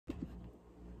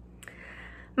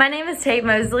My name is Tate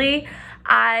Moseley.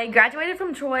 I graduated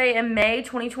from Troy in May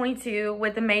 2022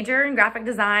 with a major in graphic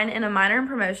design and a minor in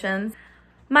promotions.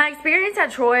 My experience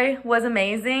at Troy was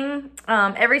amazing.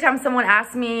 Every time someone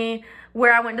asks me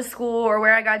where I went to school or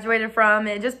where I graduated from,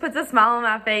 it just puts a smile on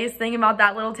my face thinking about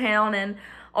that little town and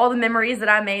all the memories that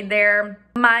I made there.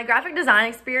 My graphic design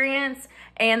experience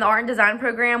and the art and design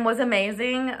program was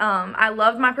amazing. I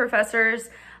loved my professors.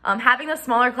 Having the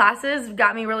smaller classes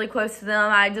got me really close to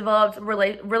them. I developed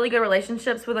really good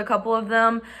relationships with a couple of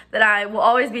them that I will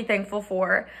always be thankful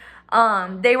for.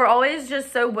 They were always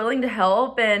just so willing to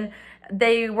help, and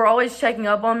they were always checking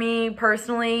up on me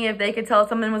personally if they could tell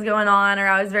something was going on or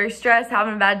I was very stressed,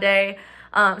 having a bad day.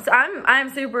 So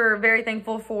I'm very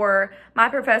thankful for my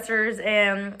professors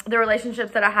and the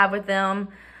relationships that I have with them.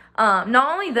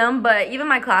 Not only them, but even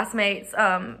my classmates,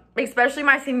 especially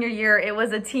my senior year. It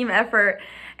was a team effort,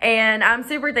 and I'm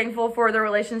super thankful for the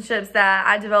relationships that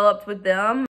I developed with them.